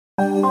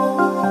Well,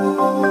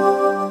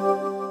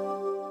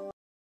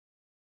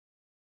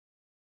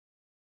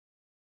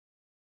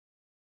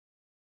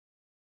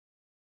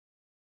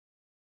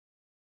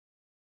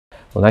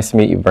 nice to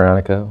meet you,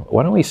 Veronica.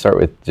 Why don't we start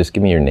with just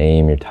give me your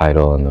name, your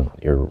title, and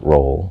your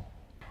role.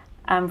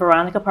 I'm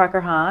Veronica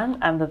Parker-Hahn.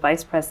 I'm the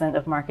Vice President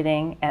of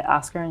Marketing at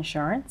Oscar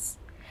Insurance.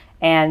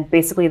 And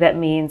basically that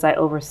means I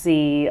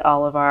oversee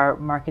all of our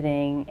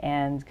marketing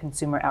and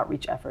consumer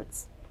outreach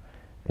efforts.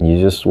 And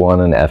you just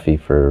won an Effie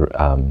for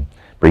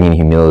bringing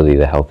humility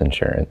to health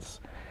insurance.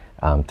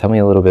 Tell me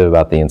a little bit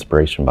about the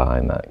inspiration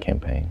behind that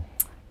campaign.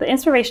 The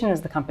inspiration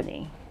is the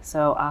company.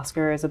 So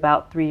Oscar is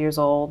about 3 years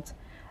old.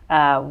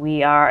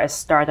 We are a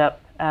startup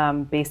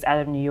based out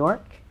of New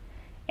York,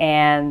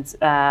 and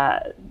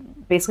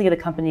basically the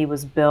company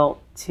was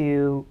built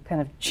to kind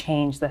of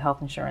change the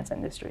health insurance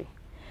industry.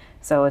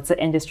 So it's an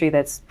industry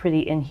that's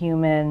pretty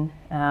inhuman.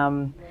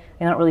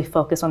 They don't really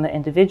focus on the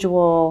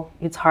individual.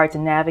 It's hard to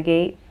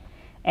navigate.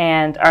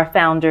 And our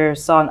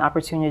founders saw an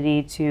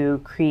opportunity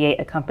to create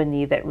a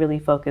company that really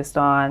focused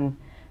on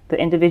the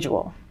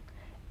individual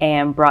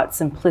and brought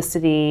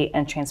simplicity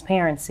and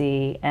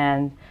transparency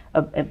and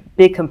a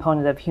big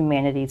component of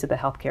humanity to the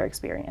healthcare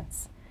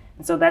experience.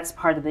 And so that's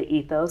part of the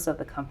ethos of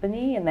the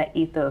company, and that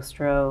ethos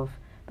drove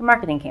the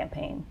marketing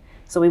campaign.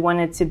 So we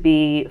wanted to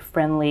be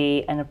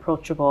friendly and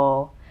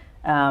approachable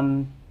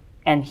and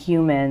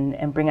human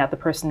and bring out the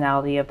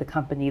personality of the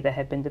company that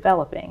had been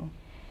developing.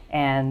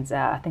 And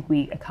I think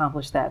we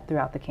accomplished that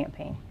throughout the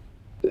campaign.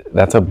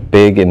 That's a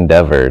big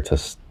endeavor to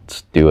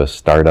do a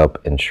startup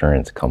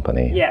insurance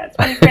company. Yeah, it's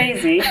pretty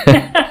crazy.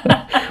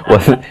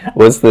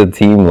 What's the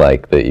team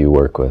like that you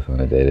work with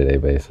on a day-to-day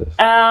basis?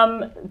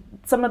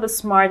 Some of the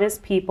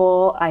smartest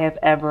people I have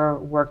ever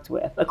worked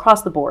with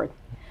across the board.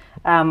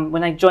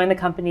 When I joined the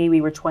company,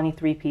 we were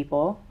 23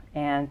 people,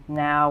 and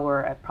now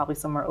we're at probably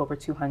somewhere over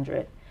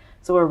 200.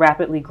 So we're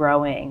rapidly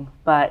growing,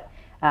 but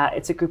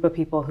it's a group of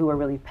people who are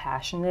really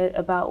passionate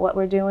about what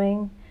we're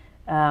doing,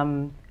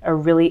 are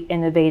really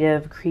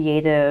innovative,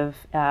 creative,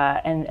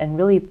 and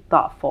really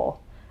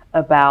thoughtful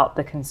about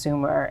the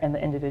consumer and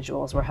the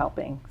individuals we're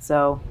helping.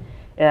 So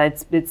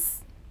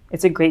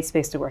it's a great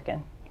space to work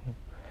in.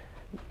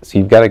 So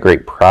you've got a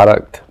great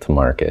product to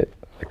market,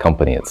 the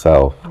company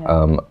itself.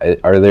 Yeah.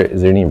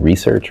 Is there any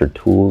research or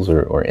tools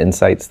or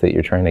insights that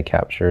you're trying to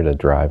capture to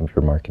drive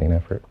your marketing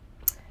effort?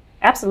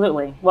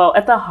 Absolutely. Well,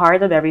 at the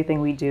heart of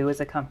everything we do as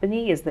a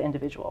company is the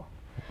individual.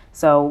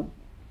 So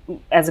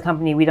as a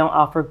company, we don't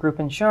offer group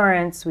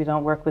insurance. We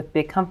don't work with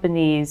big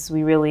companies.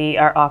 We really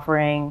are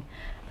offering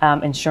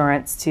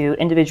insurance to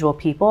individual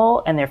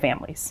people and their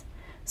families.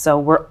 So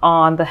we're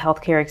on the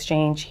healthcare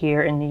exchange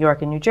here in New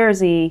York and New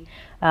Jersey,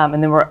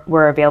 and then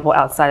we're available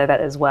outside of that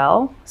as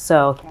well.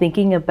 So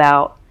thinking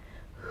about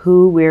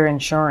who we're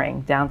insuring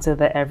down to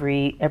the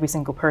every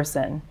single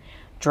person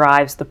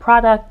drives the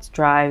product,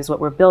 drives what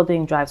we're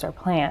building, drives our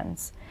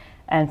plans.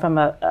 And from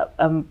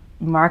a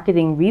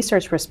marketing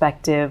research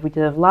perspective, we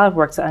did a lot of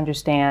work to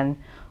understand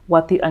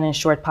what the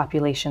uninsured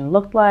population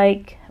looked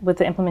like with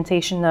the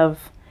implementation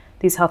of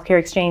these healthcare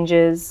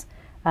exchanges.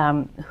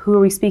 Who are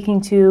we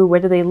speaking to? Where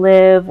do they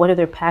live? What are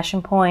their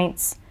passion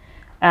points?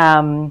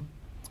 How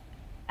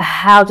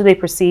do they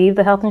perceive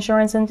the health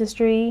insurance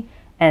industry?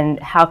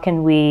 And how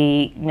can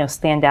we,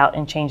 stand out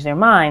and change their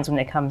minds when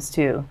it comes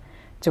to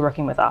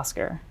working with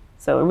Oscar?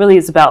 So it really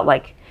is about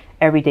like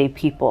everyday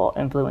people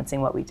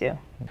influencing what we do.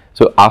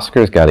 So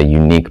Oscar's got a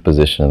unique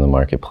position in the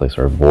marketplace,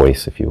 or a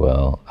voice, if you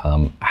will.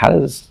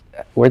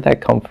 Where'd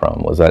that come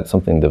from? Was that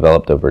something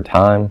developed over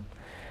time,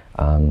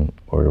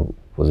 or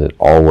was it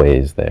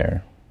always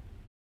there?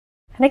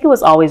 I think it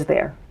was always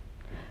there.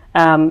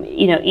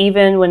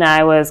 Even when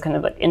I was kind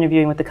of like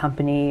interviewing with the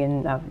company,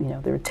 and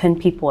there were 10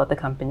 people at the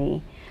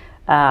company,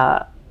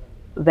 that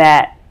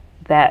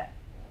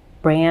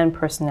brand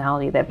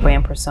personality, that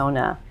brand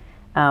persona,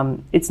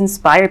 it's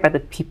inspired by the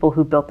people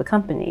who built the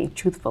company,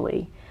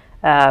 truthfully.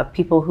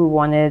 People who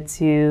wanted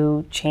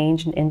to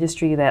change an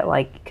industry that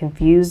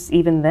confused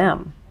even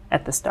them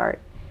at the start.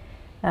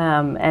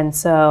 And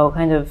so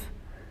kind of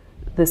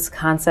this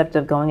concept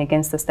of going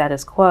against the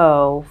status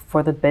quo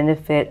for the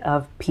benefit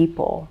of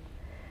people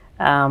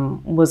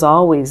was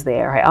always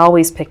there. I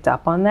always picked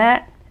up on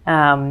that.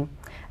 And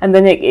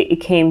then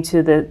it came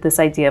to this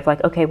idea of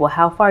okay, well,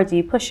 how far do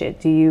you push it?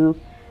 Do you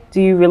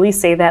really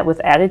say that with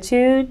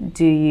attitude?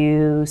 Do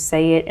you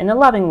say it in a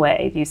loving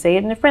way? Do you say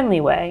it in a friendly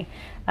way?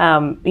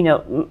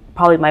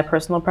 Probably my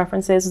personal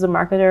preferences as a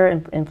marketer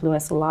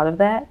influenced a lot of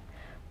that.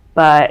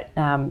 But,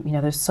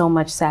 there's so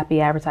much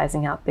sappy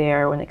advertising out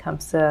there when it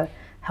comes to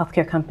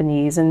healthcare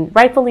companies, and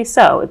rightfully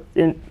so.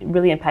 It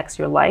really impacts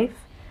your life.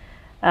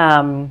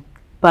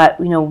 But,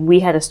 we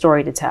had a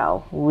story to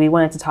tell. We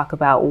wanted to talk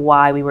about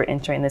why we were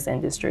entering this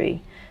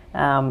industry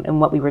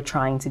and what we were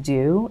trying to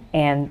do.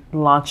 And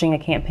launching a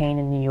campaign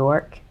in New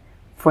York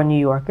for New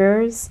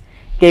Yorkers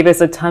gave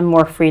us a ton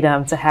more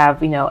freedom to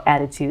have,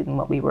 attitude in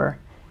what we were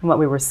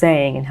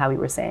saying and how we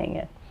were saying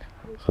it.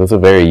 So it's a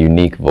very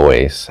unique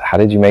voice. How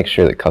did you make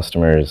sure that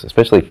customers,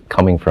 especially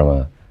coming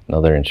from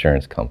another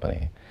insurance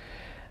company,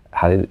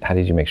 how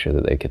did you make sure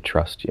that they could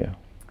trust you?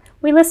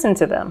 We listened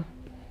to them.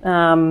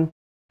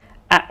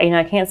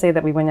 I can't say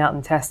that we went out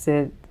and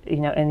tested,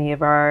 any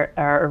of our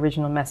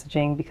original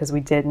messaging, because we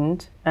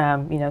didn't,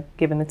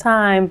 given the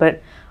time,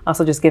 but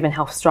also just given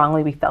how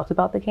strongly we felt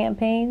about the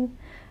campaign.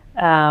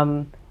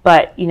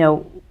 But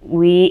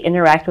we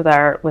interact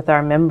with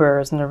our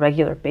members on a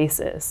regular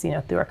basis,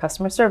 through our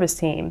customer service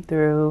team,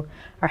 through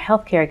our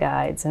healthcare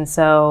guides, and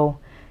so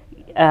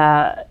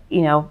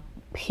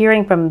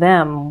hearing from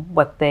them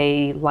what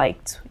they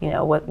liked,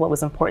 what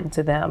was important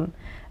to them,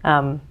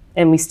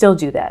 and we still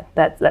do that.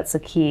 That's a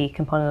key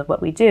component of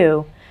what we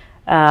do.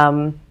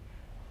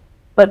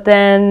 But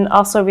then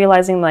also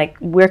realizing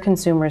we're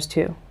consumers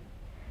too.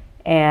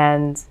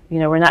 And,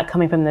 we're not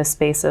coming from this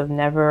space of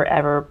never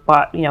ever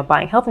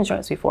buying health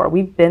insurance before.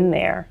 We've been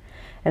there.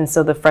 And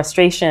so the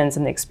frustrations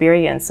and the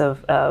experience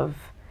of buying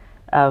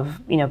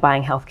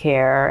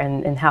healthcare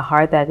and how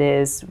hard that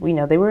is,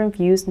 they were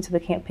infused into the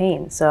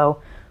campaign.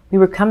 So we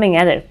were coming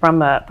at it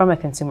from a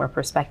consumer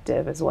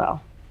perspective as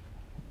well.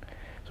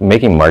 So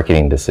making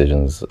marketing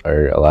decisions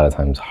are a lot of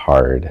times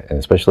hard, and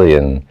especially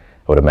I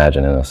would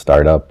imagine in a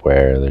startup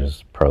where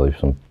there's probably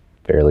some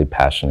fairly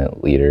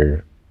passionate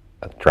leader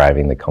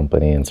driving the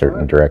company in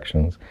certain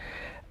directions.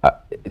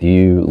 Do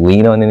you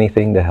lean on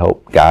anything to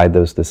help guide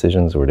those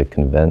decisions or to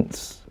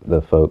convince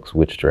the folks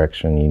which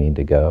direction you need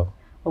to go?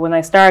 Well, when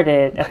I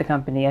started at the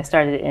company, I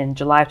started in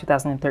July of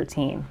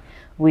 2013.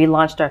 We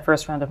launched our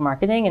first round of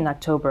marketing in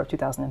October of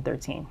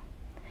 2013.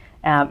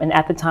 And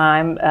at the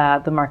time,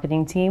 the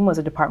marketing team was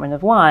a department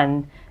of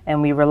one,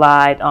 and we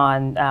relied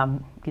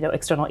on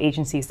external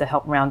agencies to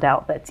help round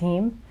out that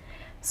team.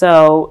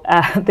 So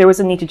there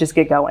was a need to just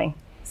get going.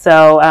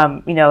 So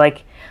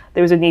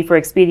there was a need for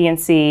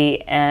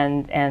expediency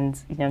and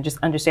just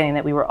understanding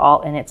that we were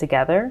all in it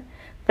together.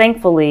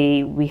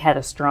 Thankfully, we had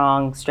a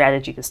strong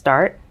strategy to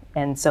start,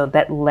 and so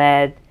that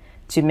led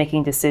to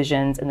making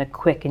decisions in a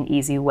quick and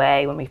easy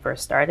way when we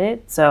first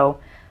started. So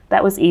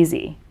that was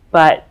easy,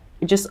 but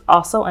just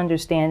also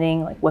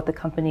understanding what the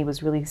company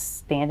was really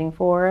standing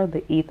for,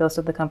 the ethos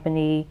of the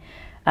company,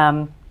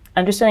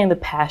 understanding the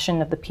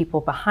passion of the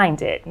people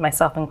behind it,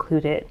 myself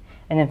included,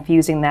 and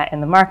infusing that in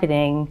the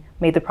marketing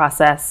made the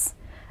process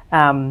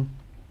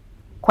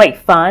quite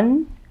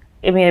fun.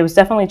 I mean, it was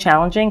definitely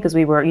challenging because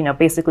we were,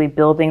 basically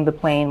building the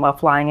plane while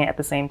flying it at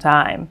the same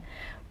time.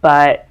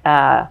 But,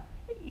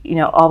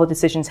 all the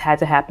decisions had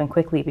to happen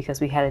quickly because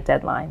we had a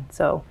deadline.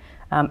 So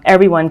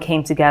everyone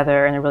came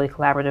together in a really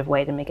collaborative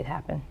way to make it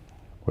happen.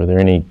 Were there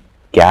any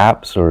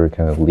gaps or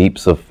kind of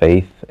leaps of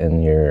faith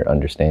in your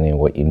understanding of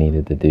what you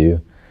needed to do?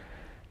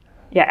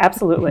 Yeah,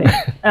 absolutely.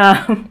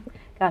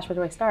 Gosh, where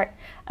do I start?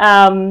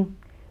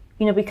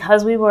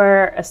 Because we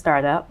were a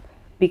startup,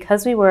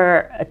 because we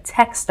were a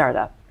tech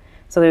startup,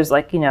 so there's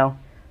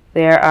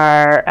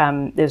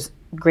there's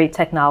great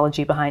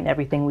technology behind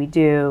everything we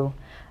do.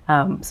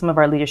 Some of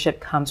our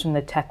leadership comes from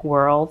the tech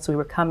world, so we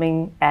were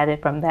coming at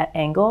it from that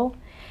angle.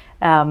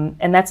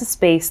 And that's a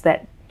space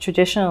that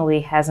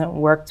traditionally hasn't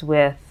worked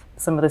with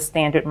some of the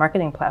standard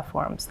marketing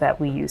platforms that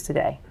we use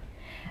today.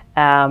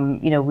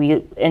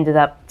 We ended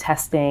up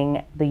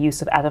testing the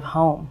use of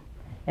out-of-home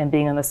and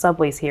being on the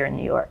subways here in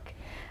New York.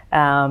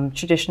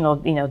 Traditional,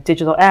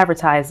 digital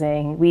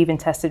advertising. We even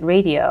tested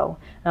radio.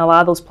 And a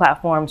lot of those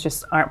platforms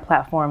just aren't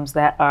platforms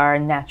that are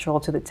natural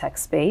to the tech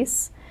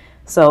space.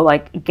 So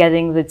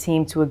getting the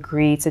team to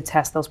agree to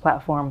test those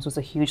platforms was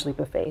a huge leap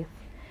of faith.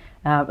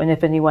 And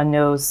if anyone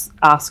knows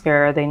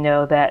Oscar, they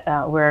know that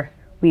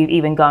we've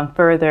even gone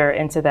further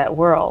into that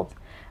world.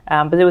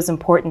 But it was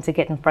important to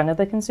get in front of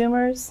the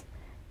consumers.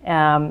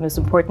 It was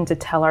important to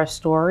tell our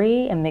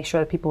story and make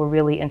sure that people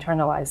really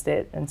internalized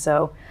it. And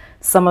so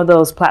some of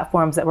those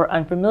platforms that were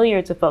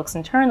unfamiliar to folks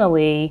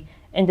internally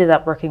ended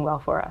up working well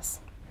for us.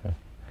 Okay.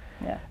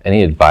 Yeah.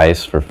 Any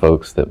advice for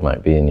folks that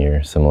might be in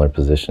your similar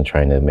position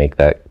trying to make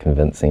that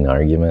convincing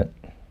argument?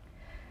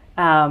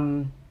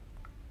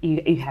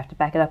 You have to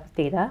back it up with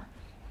data.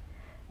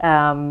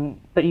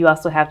 But you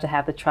also have to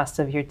have the trust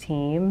of your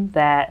team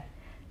that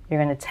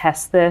you're going to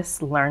test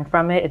this, learn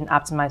from it, and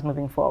optimize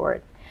moving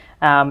forward.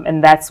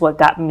 And that's what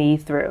got me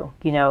through.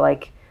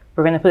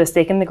 We're going to put a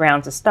stake in the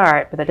ground to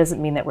start, but that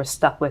doesn't mean that we're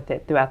stuck with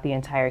it throughout the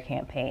entire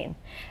campaign.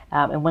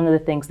 And one of the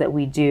things that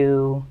we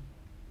do,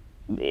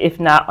 if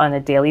not on a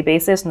daily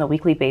basis, on a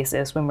weekly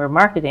basis, when we're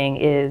marketing,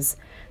 is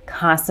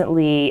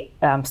constantly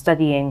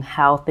studying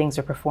how things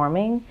are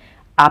performing,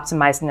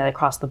 optimizing that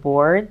across the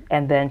board,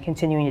 and then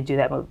continuing to do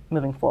that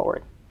moving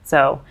forward.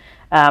 So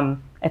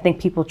I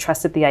think people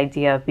trusted the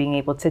idea of being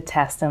able to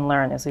test and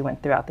learn as we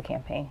went throughout the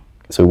campaign.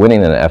 So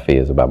winning an Effie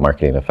is about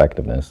marketing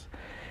effectiveness.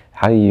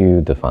 How do you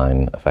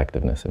define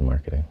effectiveness in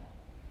marketing?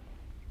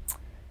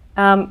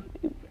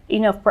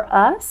 For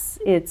us,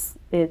 it's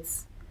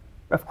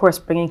of course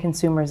bringing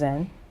consumers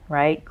in,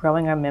 right?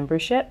 Growing our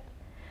membership,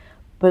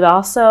 but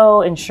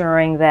also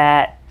ensuring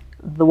that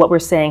what we're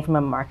saying from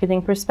a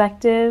marketing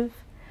perspective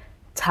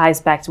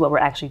ties back to what we're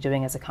actually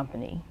doing as a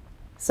company.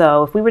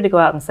 So if we were to go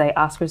out and say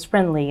Oscar's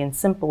friendly and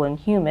simple and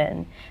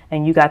human,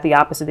 and you got the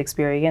opposite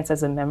experience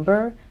as a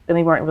member, then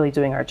we weren't really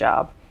doing our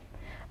job.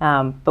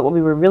 But what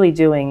we were really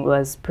doing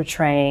was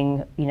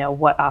portraying,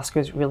 what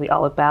Oscar's really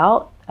all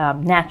about,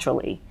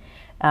 naturally.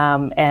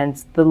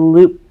 And the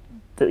loop,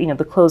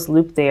 the closed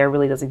loop there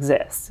really does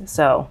exist.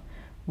 So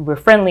we're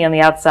friendly on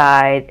the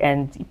outside,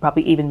 and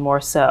probably even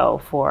more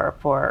so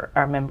for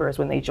our members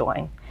when they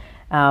join.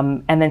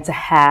 And then to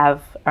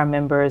have our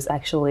members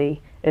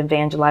actually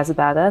evangelize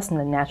about us in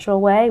a natural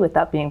way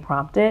without being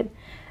prompted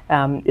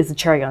is the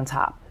cherry on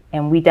top.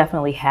 And we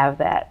definitely have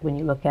that when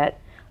you look at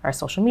our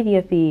social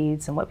media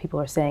feeds and what people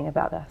are saying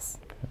about us.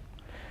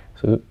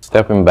 So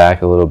stepping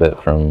back a little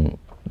bit from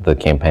the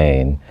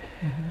campaign,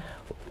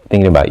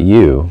 thinking about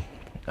you,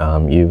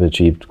 you've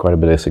achieved quite a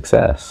bit of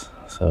success.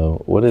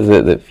 So what is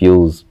it that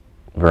fuels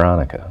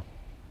Veronica?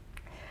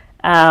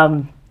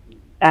 I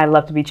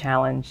love to be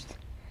challenged.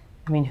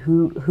 I mean,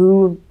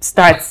 who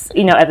starts,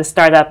 at a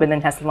startup and then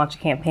has to launch a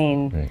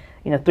campaign,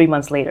 3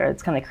 months later?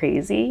 It's kind of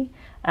crazy.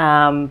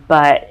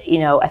 But,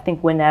 I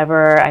think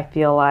whenever I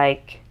feel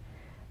like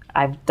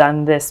I've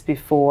done this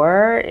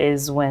before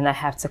is when I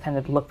have to kind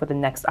of look for the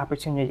next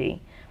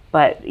opportunity.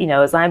 But,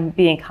 as I'm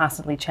being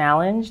constantly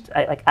challenged,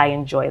 I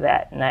enjoy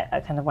that. And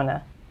I kind of want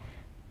to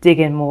dig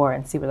in more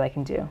and see what I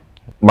can do.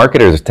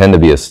 Marketers tend to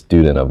be a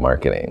student of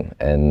marketing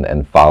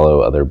and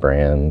follow other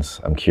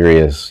brands. I'm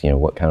curious,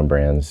 what kind of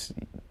brands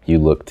you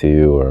look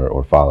to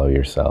or follow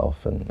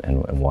yourself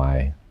and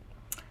why?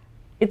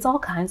 It's all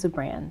kinds of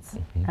brands.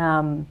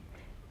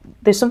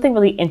 There's something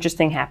really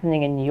interesting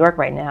happening in New York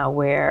right now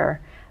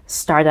where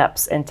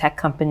startups and tech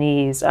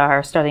companies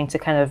are starting to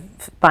kind of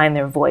find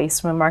their voice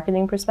from a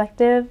marketing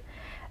perspective,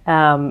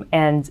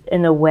 and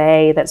in a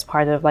way that's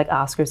part of like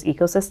Oscar's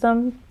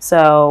ecosystem.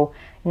 So,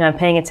 I'm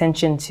paying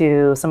attention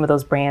to some of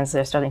those brands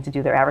that are starting to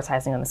do their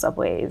advertising on the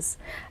subways,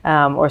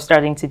 or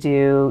starting to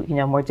do,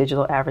 more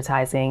digital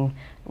advertising.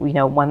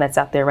 One that's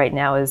out there right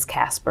now is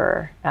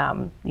Casper.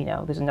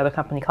 There's another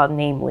company called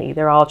Namely.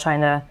 They're all trying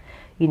to,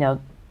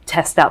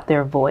 test out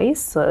their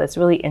voice. So it's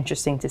really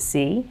interesting to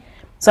see.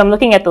 So I'm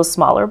looking at those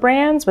smaller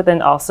brands, but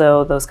then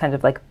also those kind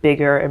of like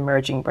bigger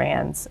emerging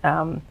brands.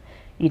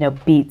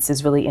 Beats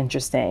is really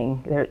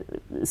interesting,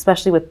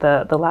 especially with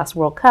the last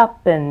World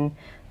Cup and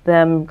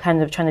them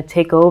kind of trying to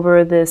take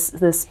over this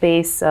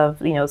space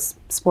of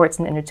sports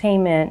and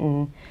entertainment,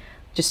 and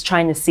just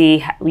trying to see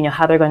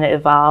how they're going to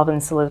evolve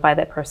and solidify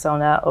that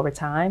persona over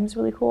time is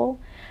really cool.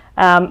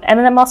 And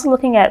then I'm also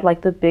looking at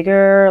like the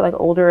bigger, like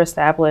older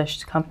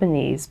established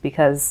companies,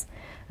 because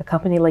a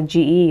company like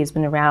GE has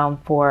been around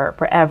for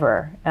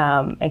forever,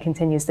 and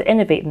continues to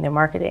innovate in their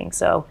marketing.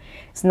 So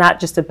it's not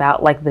just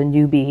about like the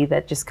newbie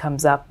that just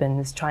comes up and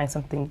is trying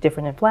something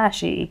different and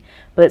flashy,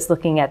 but it's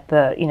looking at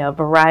the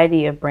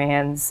variety of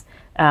brands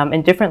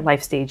in different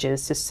life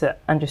stages, just to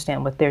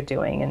understand what they're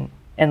doing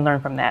and learn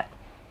from that.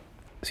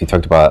 So you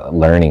talked about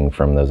learning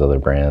from those other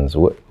brands.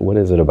 What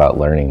is it about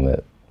learning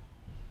that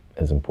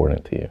is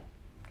important to you?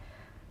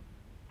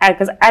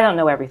 Because I don't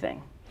know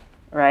everything.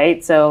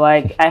 Right? So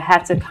like I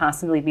have to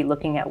constantly be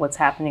looking at what's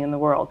happening in the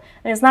world.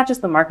 And it's not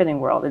just the marketing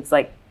world. It's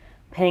like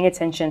paying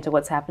attention to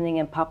what's happening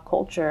in pop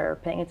culture,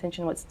 paying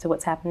attention to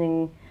what's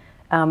happening,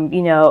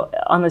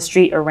 on the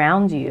street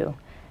around you.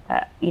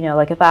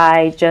 Like if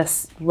I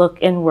just look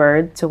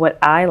inward to what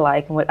I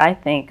like and what I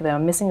think, then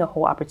I'm missing a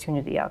whole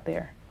opportunity out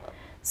there.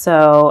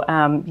 So,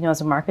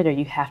 as a marketer,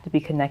 you have to be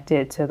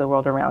connected to the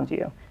world around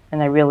you.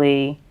 And I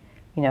really,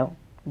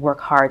 work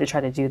hard to try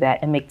to do that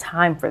and make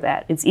time for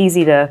that. It's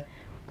easy to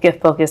get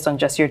focused on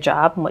just your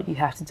job and what you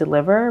have to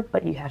deliver,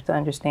 but you have to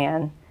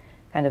understand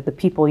kind of the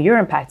people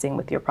you're impacting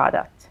with your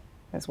product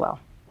as well.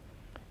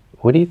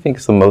 What do you think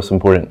is the most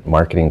important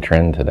marketing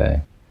trend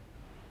today?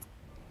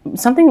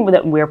 Something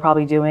that we're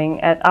probably doing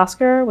at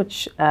Oscar,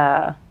 which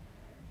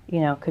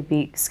could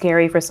be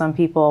scary for some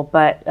people,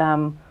 but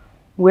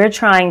we're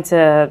trying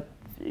to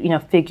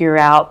figure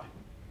out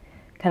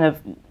kind of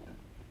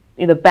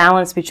the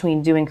balance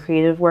between doing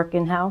creative work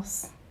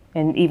in-house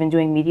and even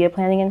doing media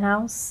planning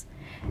in-house,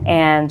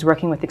 and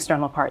working with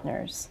external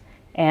partners.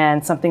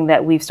 And something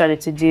that we've started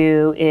to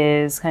do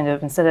is kind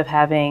of, instead of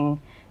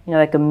having,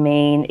 like a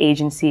main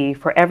agency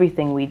for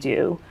everything we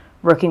do,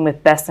 working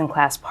with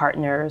best-in-class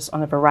partners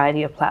on a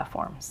variety of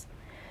platforms.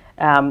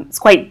 It's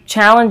quite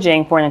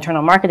challenging for an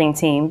internal marketing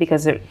team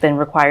because it then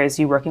requires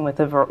you working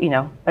with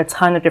a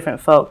ton of different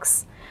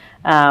folks.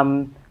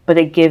 But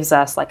it gives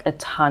us like a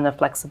ton of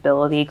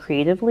flexibility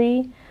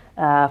creatively,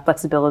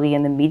 flexibility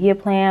in the media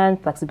plan,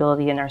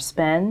 flexibility in our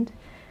spend,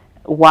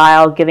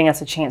 while giving us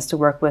a chance to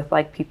work with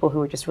like people who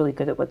are just really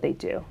good at what they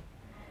do.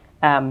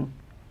 And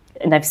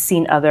I've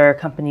seen other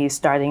companies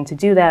starting to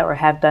do that or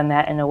have done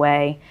that in a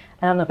way.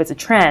 I don't know if it's a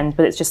trend,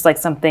 but it's just like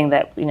something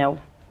that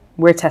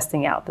we're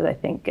testing out that I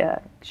think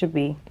should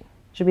be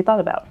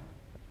thought about.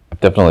 I've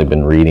definitely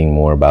been reading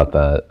more about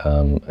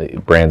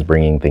that. Brands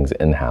bringing things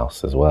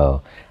in-house as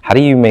well. How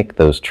do you make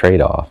those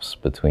trade-offs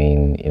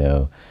between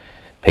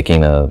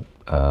picking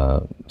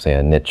say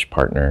a niche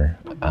partner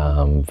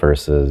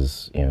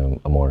versus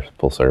a more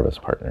full-service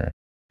partner?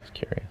 Just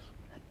curious.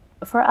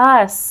 For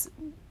us,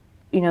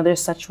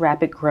 there's such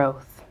rapid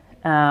growth,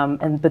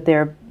 but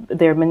there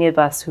are many of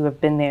us who have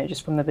been there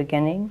just from the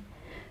beginning.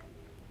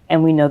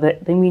 and we know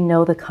that then we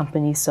know the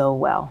company so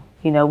well.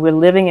 You know, we're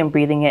living and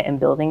breathing it and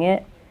building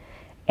it,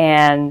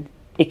 and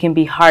it can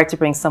be hard to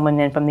bring someone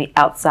in from the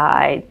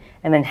outside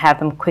and then have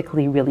them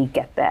quickly really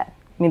get that.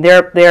 I mean,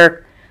 there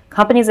are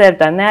companies that have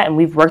done that, and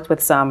we've worked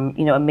with some,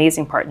 you know,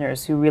 amazing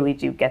partners who really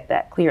do get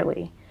that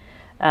clearly.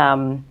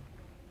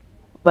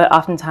 But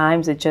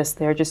oftentimes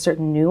there are just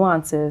certain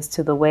nuances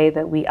to the way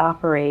that we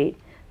operate,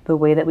 the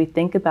way that we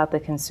think about the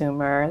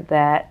consumer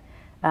that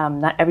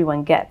not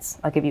everyone gets.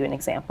 I'll give you an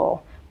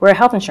example. We're a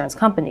health insurance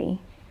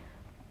company,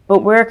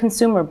 but we're a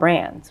consumer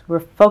brand. We're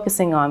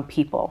focusing on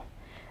people.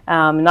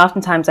 And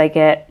oftentimes I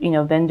get, you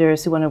know,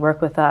 vendors who want to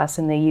work with us,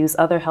 and they use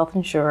other health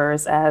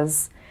insurers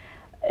as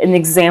an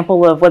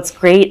example of what's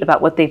great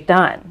about what they've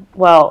done.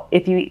 Well,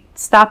 if you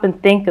stop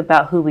and think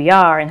about who we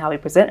are and how we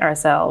present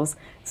ourselves,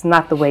 it's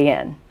not the way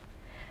in.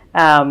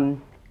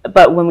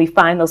 But when we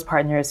find those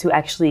partners who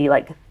actually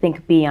like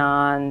think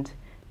beyond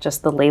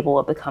just the label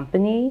of the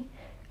company,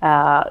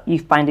 you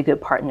find a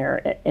good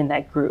partner in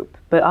that group.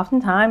 But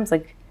oftentimes,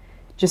 like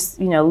just,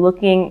 you know,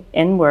 looking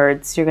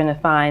inwards, you're going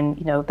to find,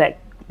 you know, that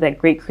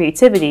great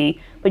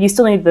creativity, but you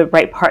still need the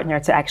right partner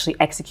to actually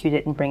execute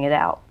it and bring it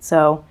out.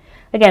 So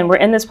again, we're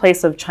in this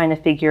place of trying to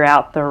figure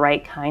out the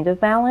right kind of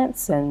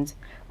balance, and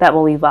that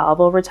will evolve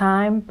over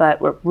time,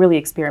 but we're really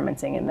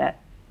experimenting in that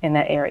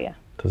area.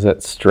 Does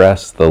that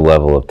stress the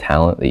level of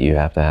talent that you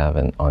have to have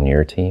on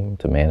your team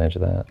to manage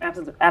that?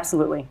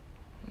 Absolutely.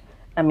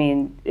 I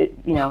mean, you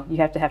know, you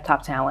have to have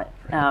top talent,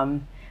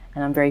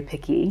 and I'm very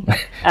picky.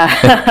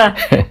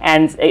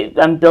 And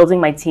I'm building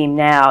my team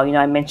now. You know,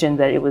 I mentioned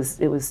that it was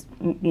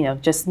you know,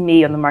 just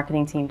me on the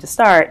marketing team to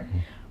start,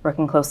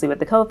 working closely with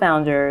the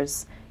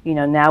co-founders. You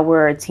know, now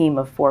we're a team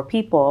of 4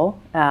 people,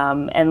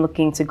 and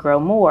looking to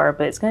grow more,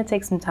 but it's going to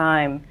take some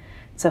time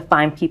to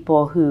find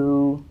people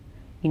who,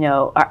 you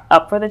know, are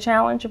up for the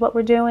challenge of what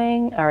we're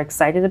doing, are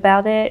excited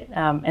about it,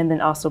 and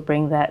then also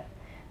bring that,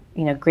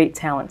 you know, great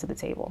talent to the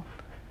table.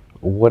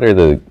 What are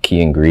the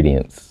key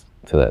ingredients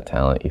to that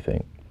talent, you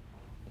think?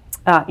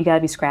 You got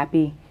to be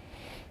scrappy.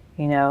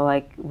 You know,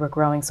 like we're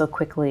growing so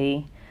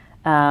quickly.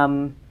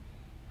 You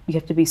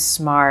have to be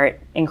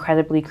smart,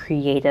 incredibly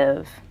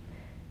creative.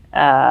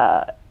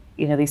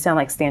 You know, these sound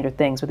like standard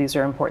things, but these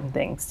are important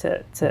things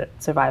to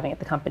surviving at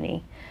the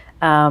company.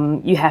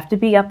 You have to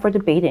be up for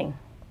debating.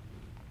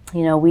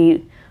 You know,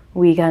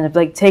 we kind of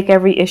like take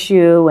every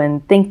issue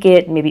and think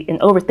it, maybe and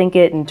overthink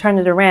it and turn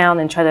it around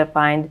and try to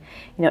find,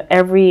 you know,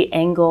 every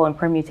angle and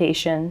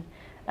permutation.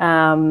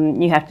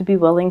 You have to be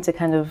willing to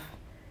kind of,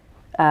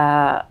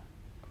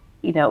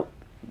 you know,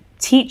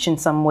 teach in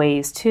some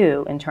ways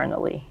too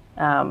internally,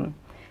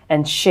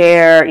 and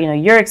share, you know,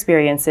 your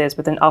experiences,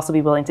 but then also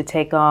be willing to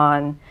take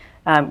on,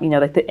 you know,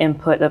 like the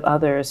input of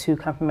others who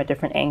come from a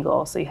different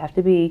angle. So you have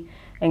to be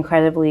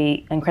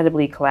incredibly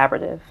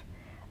collaborative.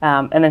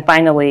 And then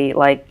finally,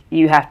 like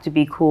you have to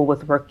be cool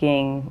with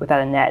working without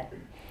a net,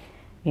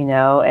 you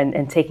know,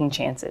 and taking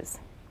chances.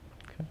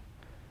 Okay.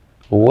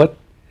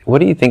 What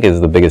do you think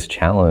is the biggest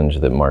challenge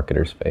that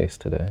marketers face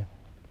today?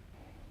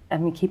 I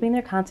mean, keeping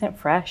their content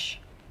fresh.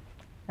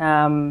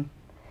 You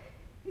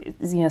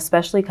know,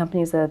 especially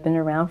companies that have been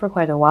around for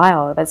quite a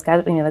while. That's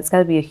got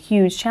to be a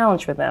huge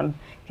challenge for them.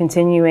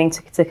 Continuing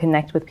to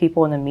connect with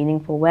people in a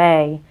meaningful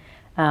way,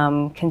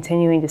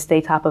 continuing to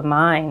stay top of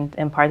mind,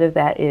 and part of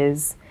that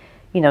is,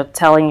 you know,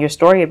 telling your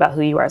story about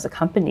who you are as a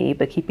company,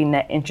 but keeping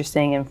that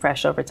interesting and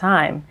fresh over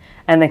time,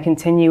 and then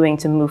continuing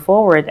to move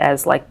forward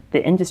as like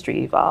the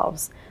industry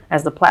evolves,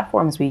 as the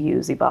platforms we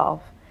use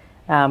evolve.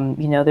 You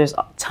know, there's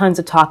tons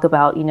of talk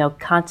about, you know,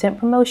 content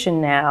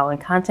promotion now and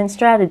content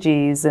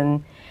strategies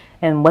and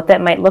what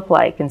that might look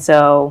like. And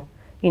so,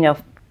 you know,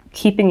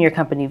 keeping your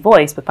company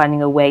voice, but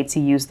finding a way to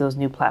use those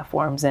new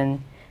platforms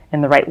in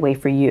the right way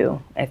for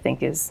you, I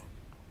think is,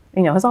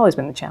 you know, has always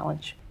been the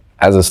challenge.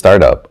 As a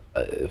startup,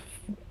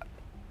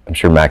 I'm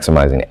sure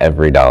maximizing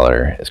every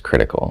dollar is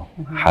critical.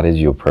 Mm-hmm. How did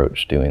you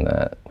approach doing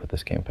that with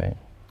this campaign?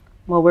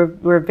 Well,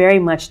 we're very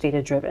much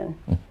data driven.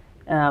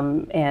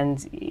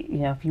 And, you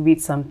know, if you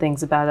read some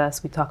things about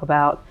us, we talk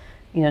about,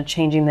 you know,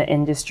 changing the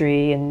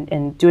industry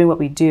and doing what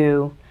we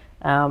do,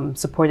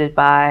 supported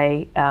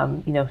by,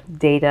 you know,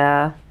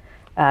 data,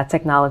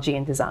 technology,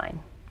 and design,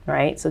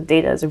 right? So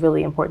data is a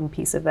really important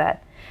piece of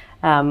that.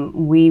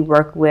 We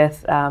work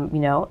with, you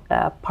know,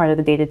 part of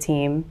the data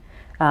team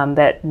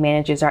that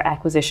manages our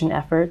acquisition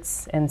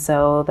efforts. And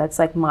so that's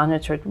like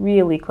monitored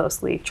really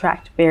closely,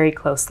 tracked very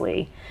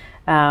closely.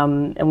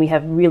 And we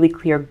have really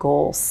clear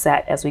goals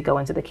set as we go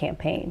into the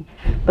campaign.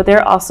 But there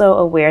are also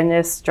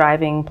awareness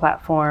driving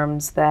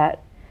platforms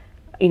that,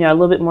 you know, are a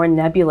little bit more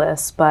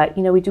nebulous, but,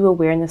 you know, we do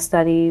awareness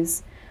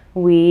studies.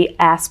 We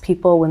ask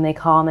people when they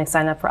call and they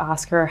sign up for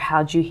Oscar,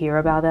 how'd you hear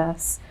about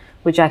us?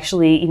 Which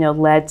actually, you know,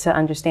 led to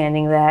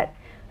understanding that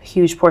a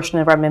huge portion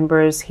of our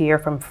members hear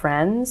from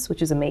friends,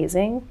 which is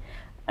amazing.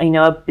 You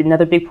know,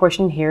 another big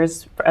portion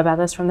hears about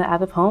us from the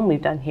out of home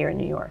we've done here in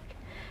New York.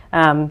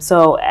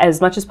 So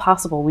as much as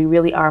possible, we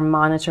really are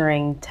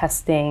monitoring,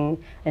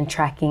 testing, and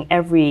tracking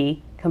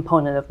every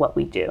component of what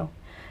we do.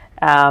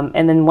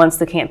 And then once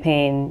the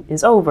campaign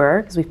is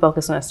over, because we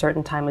focus on a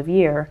certain time of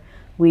year,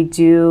 we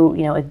do,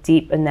 a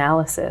deep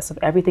analysis of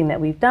everything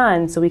that we've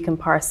done so we can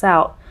parse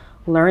out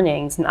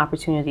learnings and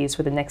opportunities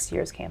for the next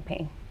year's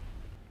campaign.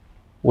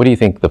 What do you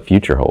think the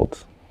future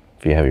holds,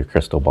 if you have your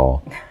crystal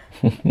ball?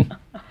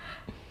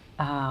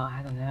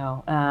 I don't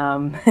know.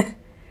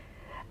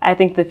 I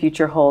think the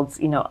future holds,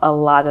 a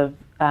lot of,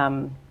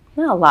 not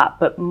a lot,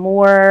 but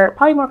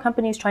probably more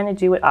companies trying to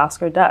do what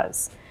Oscar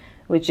does,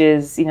 which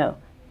is,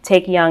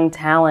 take young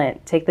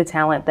talent, take the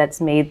talent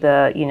that's made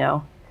that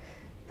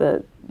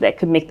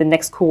could make the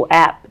next cool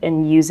app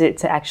and use it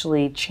to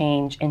actually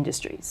change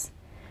industries.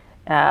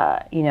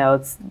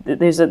 There's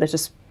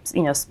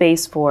a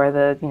space for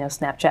the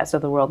Snapchats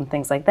of the world and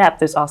things like that. But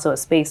there's also a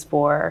space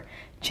for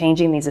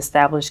changing these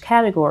established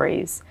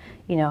categories.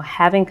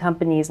 Having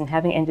companies and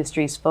having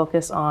industries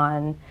focus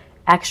on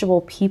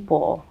actual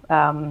people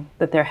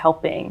that they're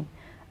helping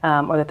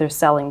or that they're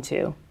selling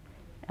to.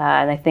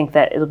 And I think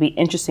that it'll be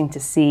interesting to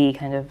see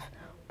kind of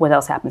what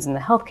else happens in the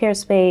healthcare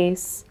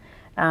space,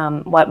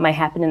 what might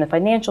happen in the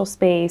financial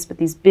space, but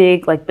these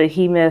big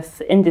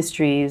behemoth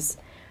industries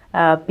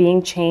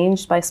being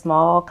changed by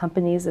small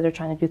companies that are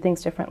trying to do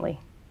things differently.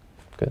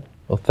 Good.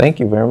 Well, thank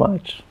you very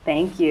much.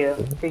 Thank you.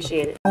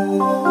 Appreciate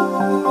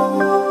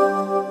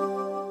it.